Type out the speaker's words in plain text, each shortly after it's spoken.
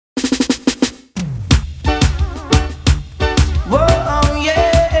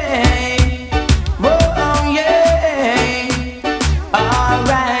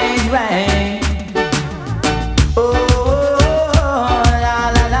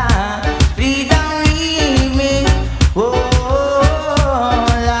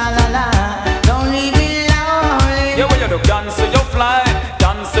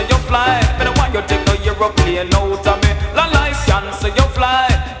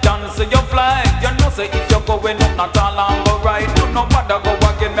say if you're going up, not all long go right. You no bother go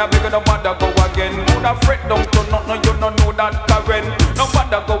again, me beg you no bother go again. Would have fret down to nothing, you no know that Karen. No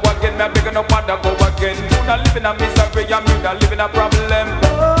bother go again, me beg you no bother go again. Would have live in a misery, and me da live in a problem.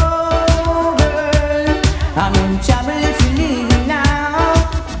 Oh girl, I'm in trouble if you leave me now.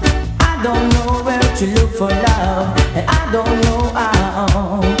 I don't know where to look for love, and I don't know how.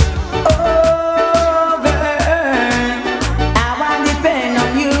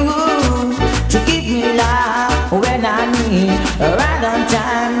 When I need right on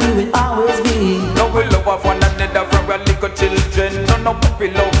time, you will always be. No, we love of one another from our little children. No, no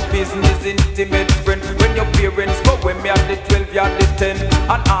puppy love business, intimate friend. When your parents go when me at the 12, you at the 10.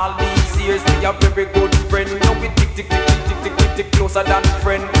 And all these years, we are very good friend. No, we tick, tick, tick, tick, tick, tick, tick, closer than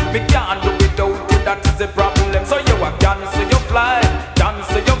friend. Me can't do without you, that is the problem. So you are cancel your flight,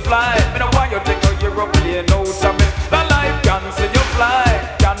 cancel your flight. Me know why you take a aeroplane out of me. The life, cancel your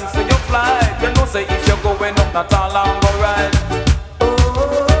flight, cancel your flight. You know say if you're going up, not all long go right. Oh,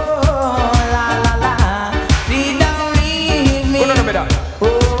 la la la, please don't leave me. Oh,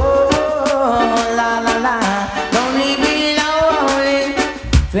 la la la, don't leave me lonely.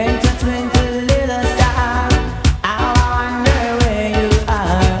 Twinkle, twinkle, little star, I wonder where you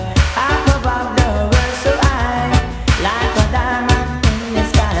are. Up above the world so high, like a diamond in the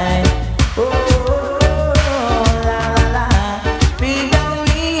sky. Oh, la la la, please don't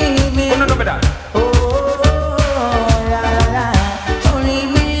leave me.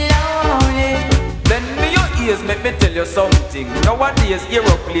 Make me tell you something. Nowadays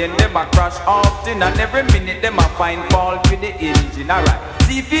aeroplane them a crash often, and every minute them a find fault with the engine. Alright,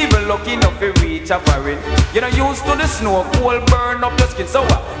 see if you even lucky enough to reach a foreign. You're not used to the snow, cold burn up your skin. So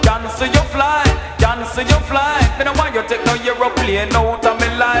cancel your flight, cancel your flight. Me no want you take no aeroplane out of me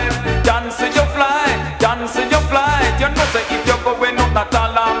life. Cancel your flight, cancel your flight. You know say if you're going up, not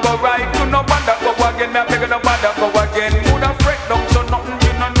all long go right. You no bother go again, me a beg you no bother go again. Would have fret down to nothing,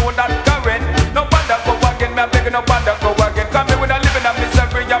 you no know that current. No bother go again, me a beg you no bother go again. Cause me woulda live in a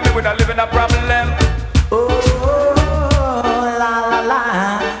misery, and me woulda live in a problem. Oh, la la la,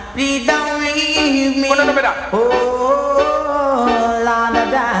 please don't leave me. Oh, la la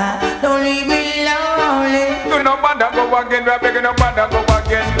la, don't leave me lonely. You no bother go again, me a beg you no bother go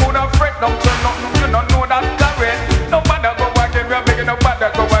again. Woulda fret down to nothing, you no know that current. No bother go again, me a beg you no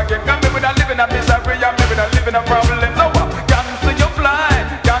bother go again. Cause me woulda live in a misery, and me woulda live in a problem. So cancel your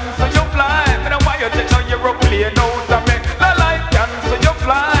flight, cancel your flight. Me no want you take no aeroplane out